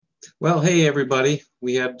Well, hey everybody.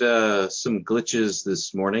 We had some glitches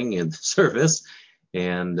this morning in the service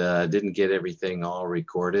and didn't get everything all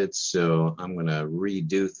recorded. So I'm going to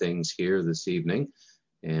redo things here this evening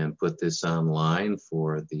and put this online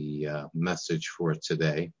for the message for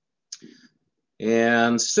today.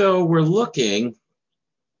 And so we're looking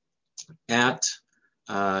at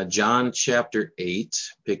John chapter 8,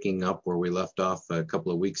 picking up where we left off a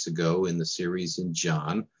couple of weeks ago in the series in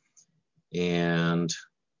John. And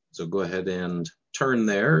so go ahead and turn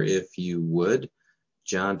there if you would,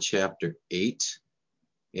 John chapter 8,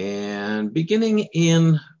 and beginning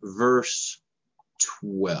in verse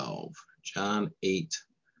 12, John 8,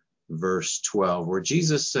 verse 12, where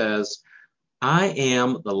Jesus says, "I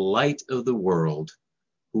am the light of the world.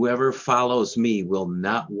 Whoever follows me will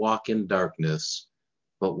not walk in darkness,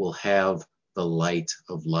 but will have the light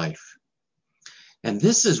of life." And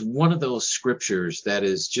this is one of those scriptures that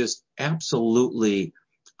is just absolutely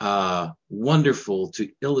wonderful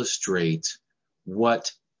to illustrate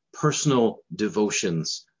what personal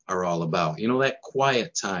devotions are all about. You know, that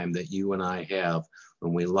quiet time that you and I have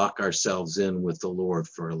when we lock ourselves in with the Lord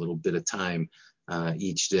for a little bit of time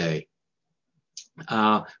each day.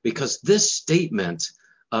 Because this statement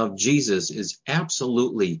of Jesus is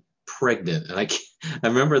absolutely pregnant. And I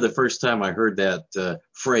remember the first time I heard that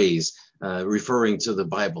phrase referring to the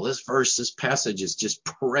Bible. This passage is just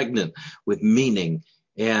pregnant with meaning.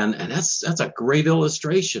 And that's a great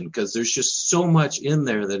illustration because there's just so much in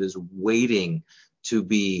there that is waiting to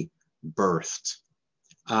be birthed.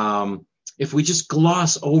 If we just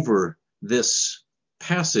gloss over this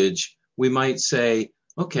passage, we might say,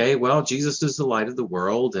 okay, well, Jesus is the light of the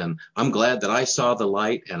world, and I'm glad that I saw the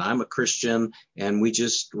light, and I'm a Christian, and we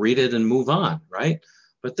just read it and move on, right?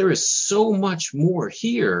 But there is so much more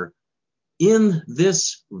here in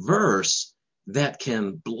this verse that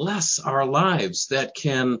can bless our lives, that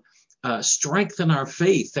can strengthen our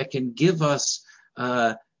faith, that can give us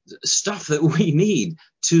stuff that we need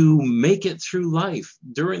to make it through life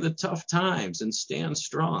during the tough times and stand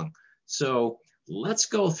strong. So let's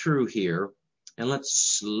go through here and let's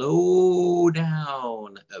slow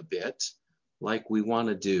down a bit like we want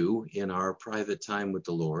to do in our private time with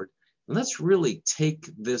the Lord. And let's really take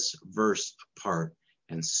this verse apart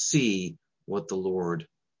and see what the Lord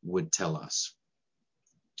would tell us.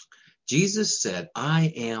 Jesus said, "I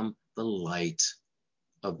am the light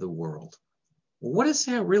of the world." What does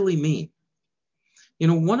that really mean? You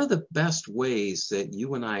know, one of the best ways that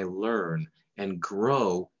you and I learn and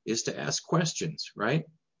grow is to ask questions, right?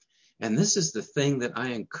 And this is the thing that I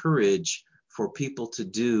encourage for people to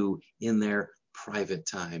do in their private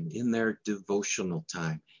time, in their devotional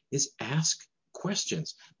time, is ask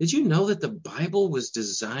questions. Did you know that the Bible was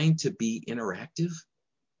designed to be interactive?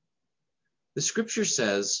 The scripture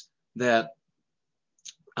says that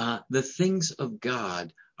the things of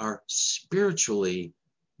God are spiritually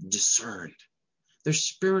discerned. They're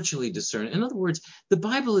spiritually discerned. In other words, the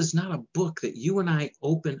Bible is not a book that you and I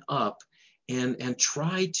open up and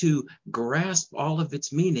try to grasp all of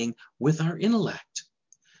its meaning with our intellect.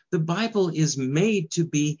 The Bible is made to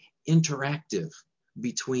be interactive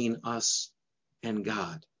between us and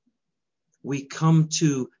God. We come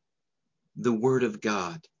to the Word of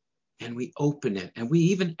God and we open it and we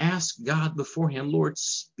even ask God beforehand, "Lord,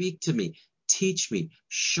 speak to me, teach me,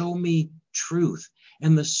 show me truth."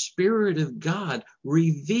 And the Spirit of God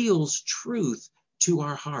reveals truth to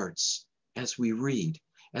our hearts as we read,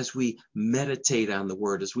 as we meditate on the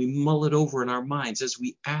Word, as we mull it over in our minds, as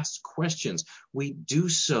we ask questions. We do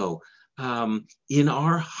so in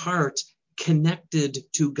our heart, connected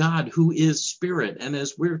to God, who is Spirit. And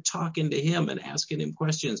as we're talking to Him and asking Him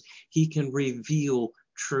questions, He can reveal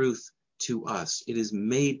truth to us. It is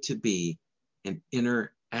made to be an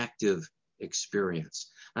interactive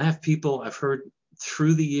experience. I have people I've heard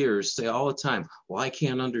through the years say all the time, "Well, I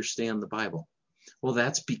can't understand the Bible." Well,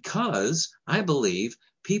 that's because I believe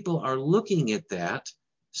people are looking at that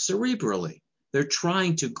cerebrally. They're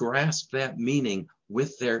trying to grasp that meaning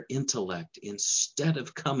with their intellect instead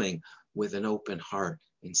of coming with an open heart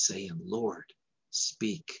and saying, "Lord,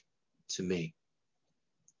 speak to me."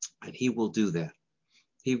 And He will do that.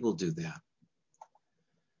 He will do that.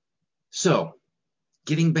 So,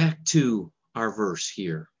 getting back to our verse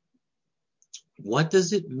here, what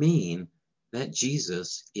does it mean that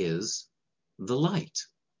Jesus is the light?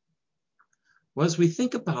 Well, as we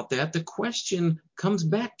think about that, the question comes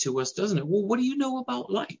back to us, doesn't it? Well, what do you know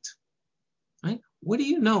about light? Right? What do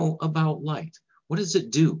you know about light? What does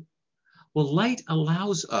it do? Well, light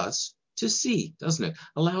allows us to see, doesn't it?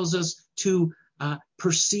 Allows us to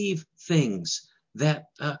perceive things that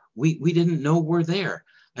we didn't know were there.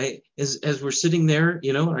 As we're sitting there,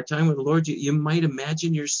 in our time with the Lord, you might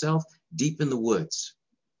imagine yourself deep in the woods,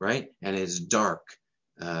 right? And it's dark,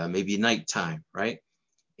 maybe nighttime, right?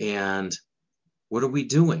 And what are we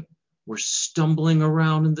doing? We're stumbling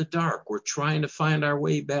around in the dark. We're trying to find our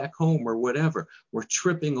way back home or whatever. We're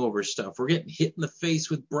tripping over stuff. We're getting hit in the face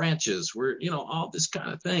with branches. We're, all this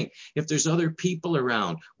kind of thing. If there's other people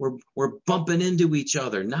around, we're bumping into each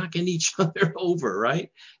other, knocking each other over, right?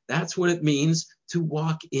 That's what it means to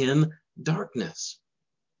walk in darkness.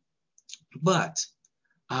 But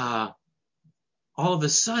all of a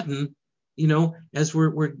sudden, as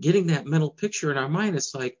we're getting that mental picture in our mind,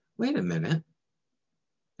 it's like, wait a minute.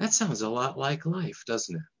 That sounds a lot like life,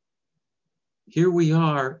 doesn't it? Here we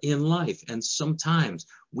are in life, and sometimes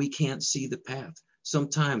we can't see the path.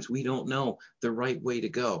 Sometimes we don't know the right way to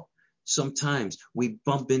go. Sometimes we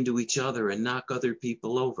bump into each other and knock other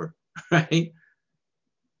people over, right?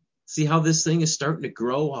 See how this thing is starting to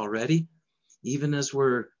grow already? Even as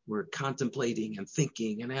we're contemplating and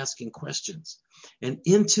thinking and asking questions. And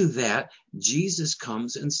into that, Jesus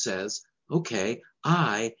comes and says, okay,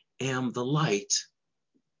 I am the light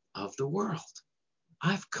of the world.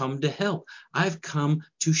 I've come to help. I've come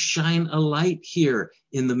to shine a light here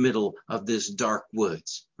in the middle of this dark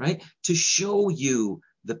woods, right? To show you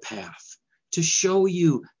the path, to show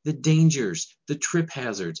you the dangers, the trip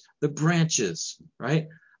hazards, the branches, right?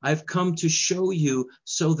 I've come to show you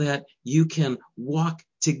so that you can walk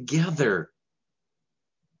together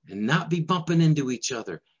and not be bumping into each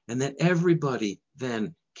other, and that everybody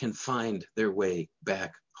then can find their way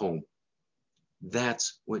back home.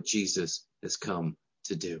 That's what Jesus has come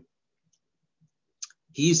to do.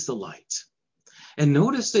 He's the light. And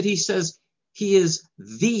notice that he says he is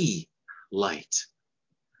the light.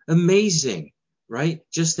 Amazing, right?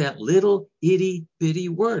 Just that little itty bitty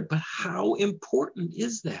word. But how important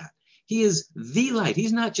is that? He is the light.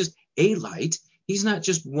 He's not just a light. He's not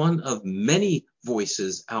just one of many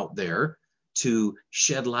voices out there to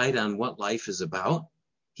shed light on what life is about.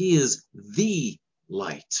 He is the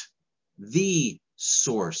light, the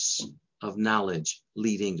source of knowledge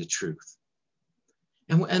leading to truth.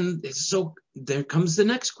 And so there comes the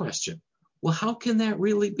next question. Well, how can that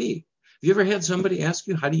really be? Have you ever had somebody ask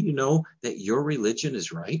you, how do you know that your religion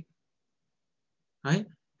is right? Right?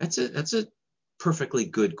 That's a perfectly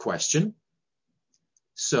good question.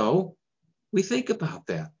 So we think about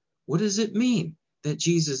that. What does it mean that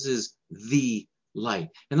Jesus is the light?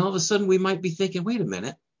 And all of a sudden we might be thinking, wait a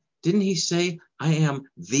minute, didn't he say, I am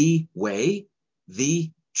the way,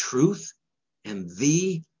 the truth, and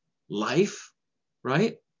the life,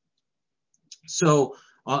 right? So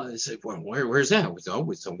where's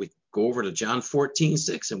that? We go over to John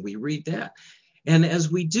 14:6 and we read that. And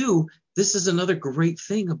as we do, this is another great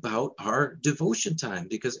thing about our devotion time,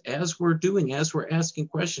 because as we're asking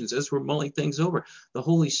questions, as we're mulling things over, the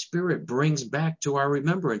Holy Spirit brings back to our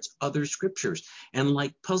remembrance other scriptures. And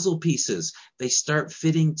like puzzle pieces, they start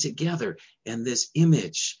fitting together. And this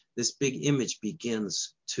big image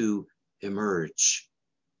begins to emerge.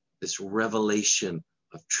 This revelation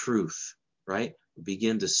of truth, right? We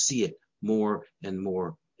begin to see it more and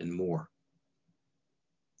more and more.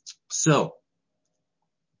 So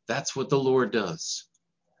that's what the Lord does.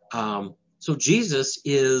 So Jesus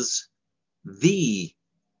is the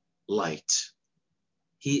light.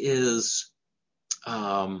 He is, wait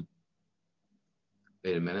a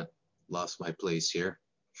minute, lost my place here.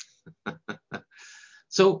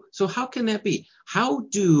 So how can that be? How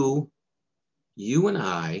do you and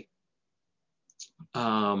I,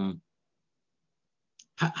 how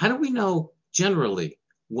do we know generally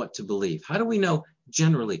what to believe? How do we know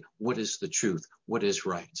generally what is the truth, what is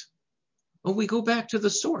right? Well, we go back to the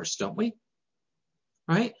source, don't we?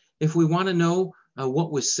 Right? If we want to know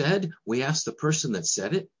what was said, we ask the person that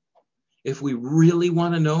said it. If we really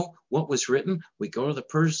want to know what was written, we go to the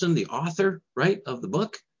person, the author, right, of the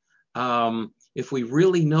book. If we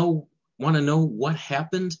really want to know what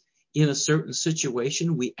happened in a certain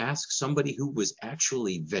situation, we ask somebody who was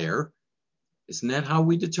actually there. Isn't that how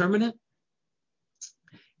we determine it?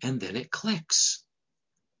 And then it clicks.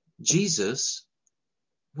 Jesus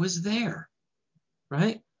was there,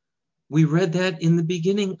 right? We read that in the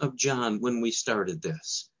beginning of John when we started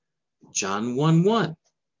this. John 1:1.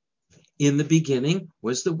 In the beginning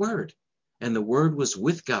was the Word, and the Word was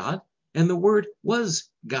with God, and the Word was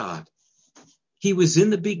God. He was in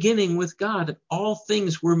the beginning with God, and all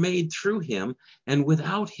things were made through him, and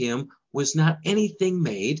without him was not anything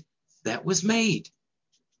made that was made.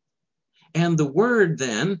 And the Word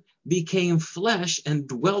then became flesh and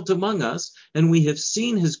dwelt among us, and we have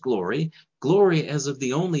seen his glory, glory as of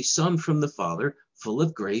the only Son from the Father, full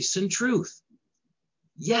of grace and truth.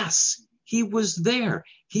 Yes, he was there.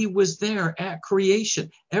 He was there at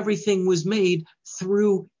creation. Everything was made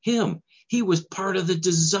through him. He was part of the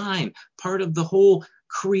design, part of the whole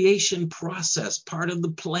creation process, part of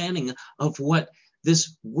the planning of what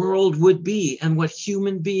this world would be and what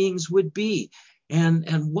human beings would be and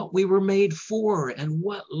what we were made for and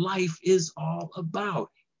what life is all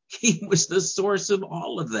about. He was the source of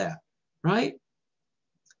all of that, right?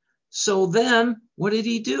 So then what did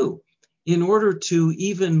he do? In order to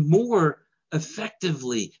even more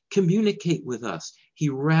effectively communicate with us, he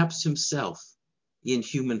wraps himself in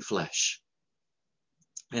human flesh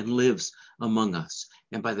and lives among us.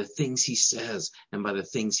 And by the things he says and by the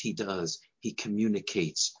things he does, he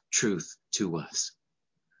communicates truth to us.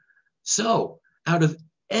 So, out of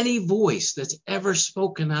any voice that's ever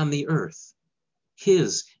spoken on the earth,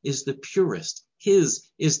 his is the purest, his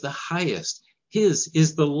is the highest, his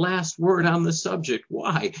is the last word on the subject.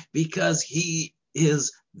 Why? Because he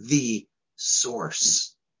is the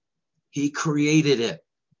source. He created it.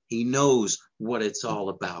 He knows what it's all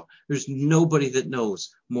about. There's nobody that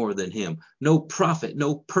knows more than him. No prophet,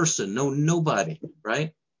 no person, no nobody,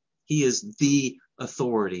 right? He is the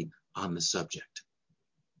authority on the subject.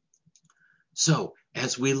 So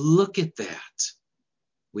as we look at that,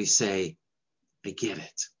 we say, I get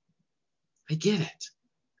it. I get it.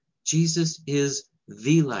 Jesus is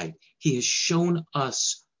the light. He has shown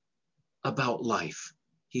us about life.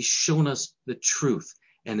 He's shown us the truth.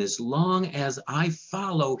 And as long as I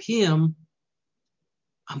follow him,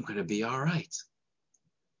 I'm going to be all right.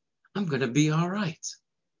 I'm going to be all right.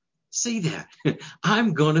 Say that.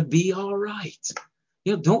 I'm going to be all right.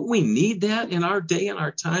 You know, don't we need that in our day and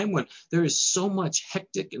our time when there is so much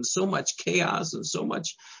hectic and so much chaos and so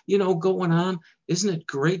much, going on? Isn't it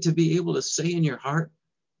great to be able to say in your heart,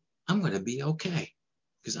 I'm going to be okay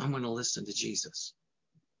because I'm going to listen to Jesus,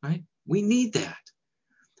 right? We need that.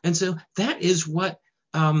 And so that is what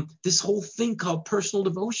this whole thing called personal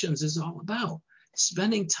devotions is all about.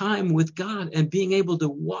 Spending time with God and being able to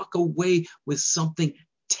walk away with something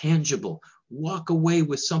tangible, walk away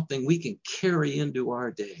with something we can carry into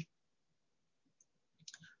our day.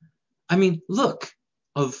 I mean, look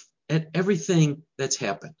at everything that's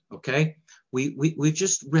happened, okay? We've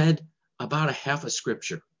just read about a half a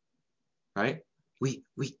scripture, right? We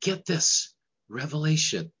get this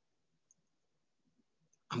revelation.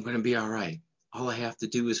 I'm going to be all right. All I have to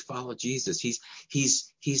do is follow Jesus.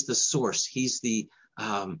 He's the source. He's the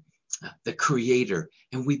creator.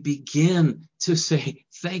 And we begin to say,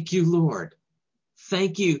 thank you, Lord.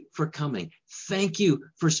 Thank you for coming. Thank you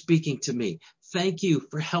for speaking to me. Thank you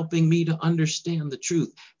for helping me to understand the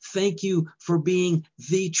truth. Thank you for being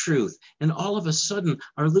the truth. And all of a sudden,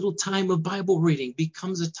 our little time of Bible reading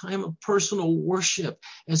becomes a time of personal worship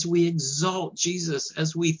as we exalt Jesus,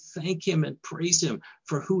 as we thank him and praise him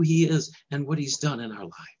for who he is and what he's done in our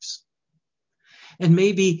lives. And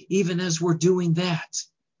maybe even as we're doing that,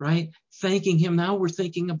 right, thanking him, now we're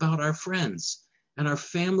thinking about our friends and our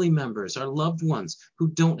family members, our loved ones who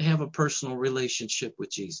don't have a personal relationship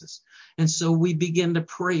with Jesus. And so we begin to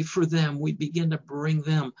pray for them. We begin to bring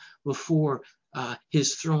them before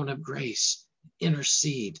his throne of grace,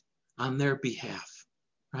 intercede on their behalf,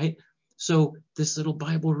 right? So this little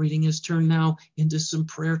Bible reading is turned now into some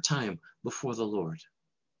prayer time before the Lord.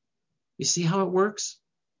 You see how it works?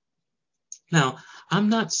 Now, I'm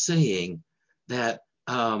not saying that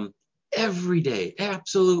every day,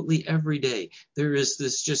 absolutely every day, there is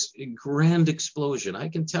this just grand explosion. I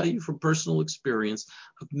can tell you from personal experience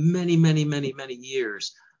of many, many, many, many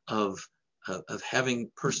years of having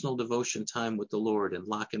personal devotion time with the Lord and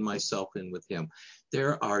locking myself in with him.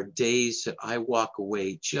 There are days that I walk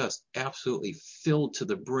away just absolutely filled to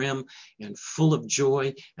the brim and full of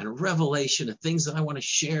joy and revelation and things that I want to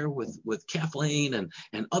share with Kathleen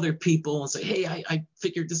and other people and say, hey, I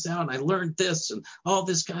figured this out and I learned this and all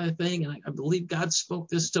this kind of thing. And I believe God spoke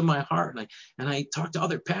this to my heart. And I talk to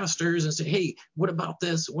other pastors and say, hey, what about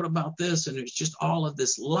this? What about this? And it's just all of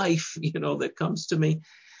this life, that comes to me.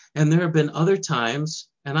 And there have been other times,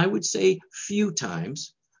 and I would say few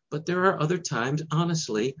times, but there are other times,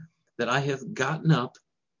 honestly, that I have gotten up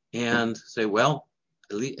and say, well,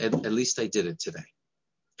 at least I did it today.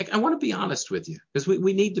 I want to be honest with you, because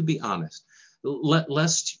we need to be honest.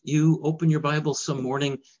 Lest you open your Bible some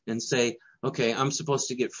morning and say, okay, I'm supposed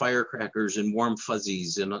to get firecrackers and warm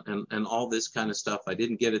fuzzies and all this kind of stuff. I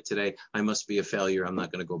didn't get it today. I must be a failure. I'm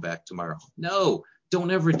not going to go back tomorrow. No.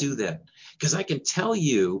 Don't ever do that, because I can tell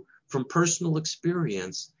you from personal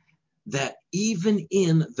experience that even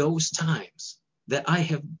in those times that I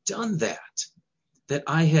have done that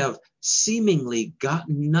I have seemingly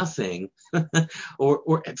gotten nothing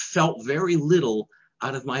or felt very little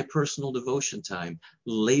out of my personal devotion time,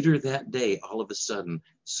 later that day, all of a sudden,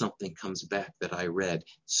 something comes back that I read,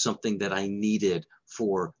 something that I needed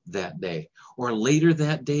for that day. Or later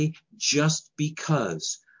that day, just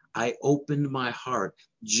because I opened my heart,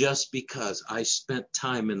 just because I spent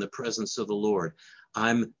time in the presence of the Lord,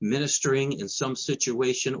 I'm ministering in some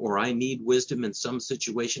situation, or I need wisdom in some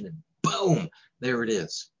situation, and boom, there it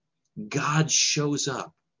is. God shows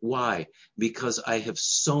up. Why? Because I have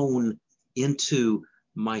sown into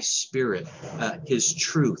my spirit his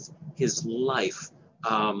truth, his life,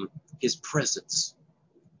 his presence.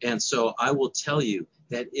 And so I will tell you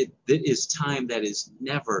that it is time that is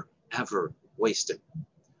never, ever wasted.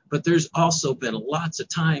 But there's also been lots of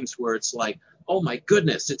times where it's like, oh my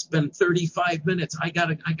goodness, it's been 35 minutes. I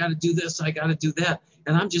gotta do this, I gotta do that.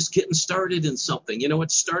 And I'm just getting started in something. You know,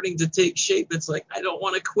 it's starting to take shape. It's like, I don't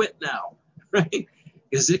want to quit now, right?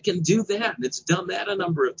 Because it can do that. And it's done that a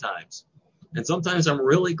number of times. And sometimes I'm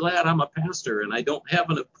really glad I'm a pastor and I don't have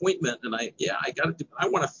an appointment. And I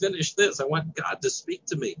want to finish this. I want God to speak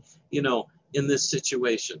to me, in this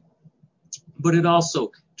situation. But it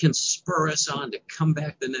also can spur us on to come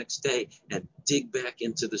back the next day and dig back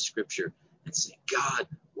into the scripture and say, God,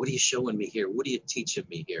 what are you showing me here? What are you teaching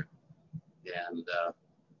me here? And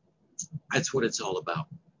that's what it's all about.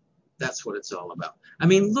 That's what it's all about. I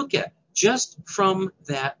mean, look at just from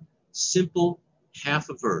that simple half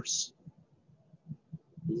a verse.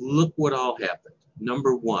 Look what all happened.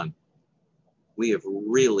 Number one, we have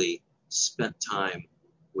really spent time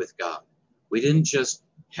with God. We didn't just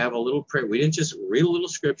have a little prayer. We didn't just read a little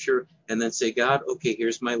scripture and then say, God, okay,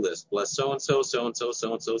 here's my list. Bless so-and-so, so-and-so,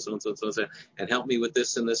 so-and-so, so-and-so, so-and-so, and help me with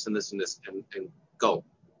this and this and this and this, and go,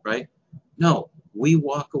 right? No, we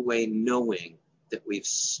walk away knowing that we've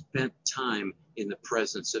spent time in the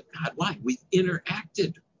presence of God. Why? We've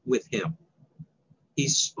interacted with him.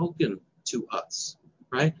 He's spoken to us,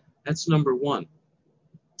 right? That's number one.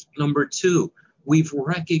 Number two, we've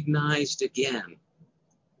recognized again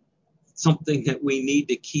something that we need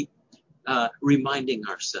to keep reminding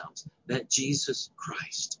ourselves, that Jesus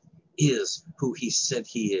Christ is who he said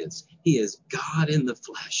he is. He is God in the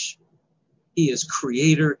flesh. He is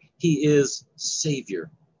creator. He is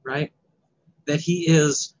savior, right? That he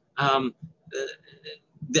is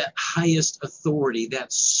that highest authority,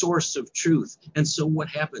 that source of truth. And so what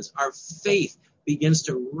happens? Our faith begins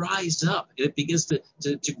to rise up. It begins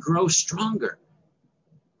to grow stronger,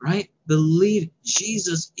 right? Believe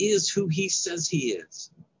Jesus is who he says he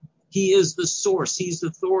is. He is the source. He's the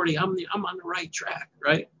authority. I'm on the right track,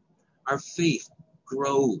 right? Our faith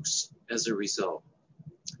grows as a result.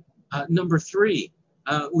 Number three,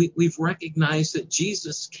 we've recognized that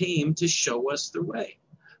Jesus came to show us the way,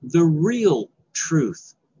 the real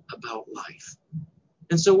truth about life.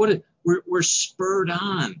 And so we're spurred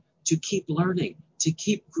on to keep learning, to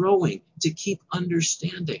keep growing, to keep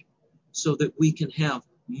understanding, so that we can have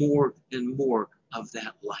more and more of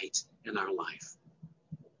that light in our life.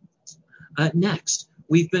 Next,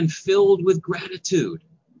 we've been filled with gratitude,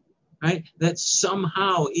 right? That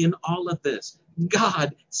somehow in all of this,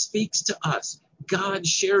 God speaks to us. God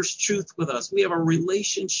shares truth with us. We have a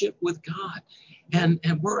relationship with God, and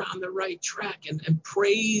we're on the right track, and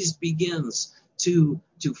praise begins to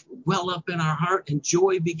well up in our heart, and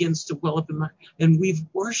joy begins to well up in my heart, and we've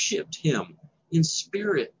worshiped him in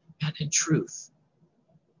spirit and in truth.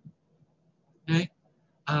 Okay?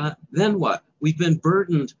 Then what? We've been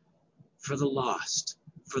burdened for the lost,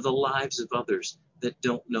 for the lives of others that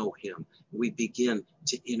don't know him. We begin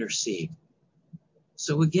to intercede.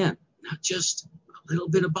 So again, not just a little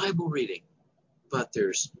bit of Bible reading, but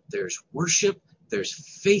there's worship,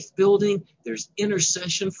 there's faith building, there's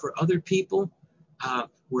intercession for other people.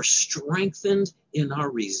 We're strengthened in our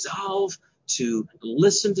resolve to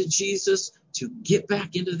listen to Jesus, to get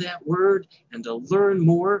back into that word and to learn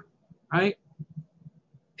more, right?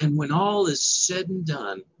 And when all is said and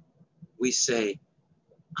done, we say,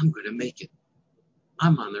 I'm going to make it.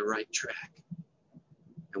 I'm on the right track.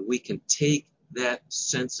 And we can take that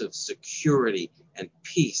sense of security and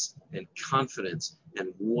peace and confidence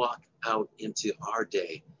and walk out into our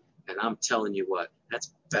day. And I'm telling you what,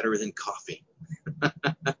 that's better than coffee.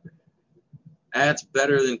 That's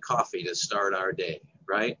better than coffee to start our day,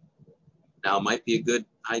 right? Now, it might be a good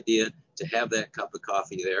idea to have that cup of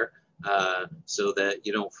coffee there so that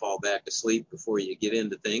you don't fall back asleep before you get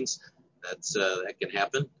into things. That can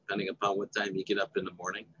happen depending upon what time you get up in the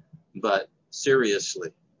morning. But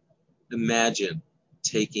seriously, imagine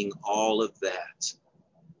taking all of that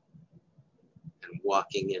and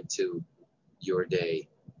walking into your day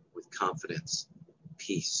with confidence,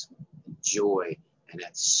 peace, joy, and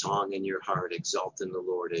that song in your heart, exalting the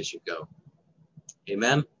Lord as you go.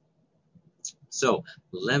 Amen? So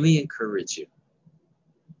let me encourage you.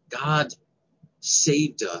 God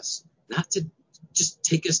saved us not to just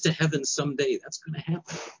take us to heaven someday. That's going to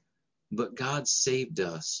happen. But God saved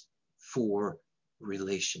us for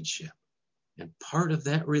relationship. And part of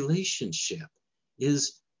that relationship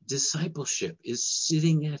is discipleship, is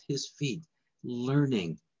sitting at his feet,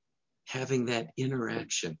 learning, having that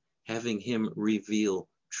interaction, having him reveal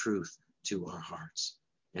truth to our hearts.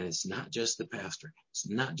 And it's not just the pastor. It's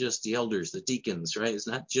not just the elders, the deacons, right? It's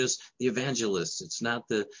not just the evangelists. It's not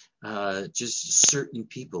the just certain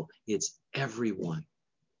people. It's everyone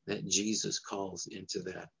that Jesus calls into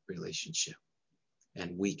that relationship.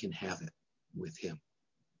 And we can have it with him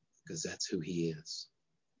because that's who he is.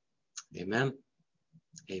 Amen?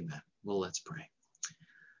 Amen. Well, let's pray.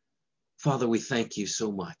 Father, we thank you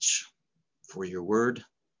so much for your word.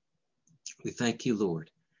 We thank you, Lord,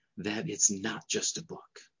 that it's not just a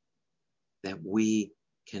book, that we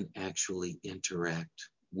can actually interact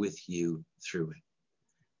with you through it.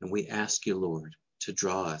 And we ask you, Lord, to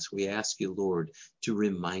draw us. We ask you, Lord, to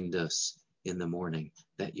remind us in the morning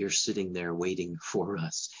that you're sitting there waiting for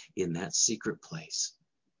us in that secret place,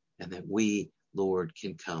 and that we, Lord,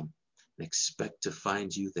 can come and expect to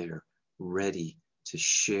find you there, ready to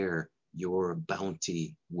share your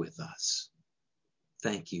bounty with us.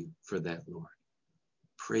 Thank you for that, Lord.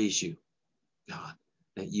 Praise you, God,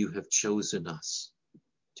 that you have chosen us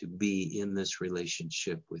to be in this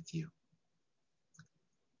relationship with you.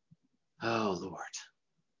 Oh, Lord,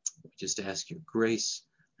 we just ask your grace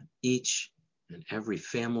on each and every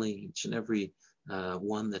family, each and every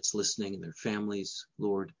one that's listening and their families,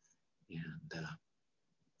 Lord, and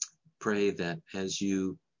pray that as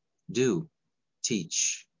you do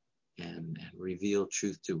teach and reveal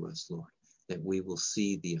truth to us, Lord, that we will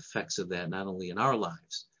see the effects of that not only in our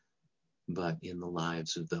lives, but in the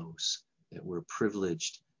lives of those that we're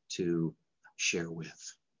privileged to share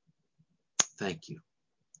with. Thank you.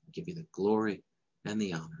 I give you the glory and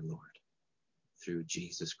the honor, Lord. Through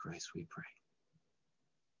Jesus Christ we pray.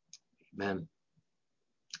 Amen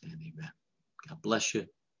and amen. God bless you.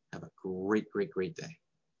 Have a great, great, great day.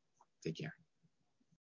 Take care.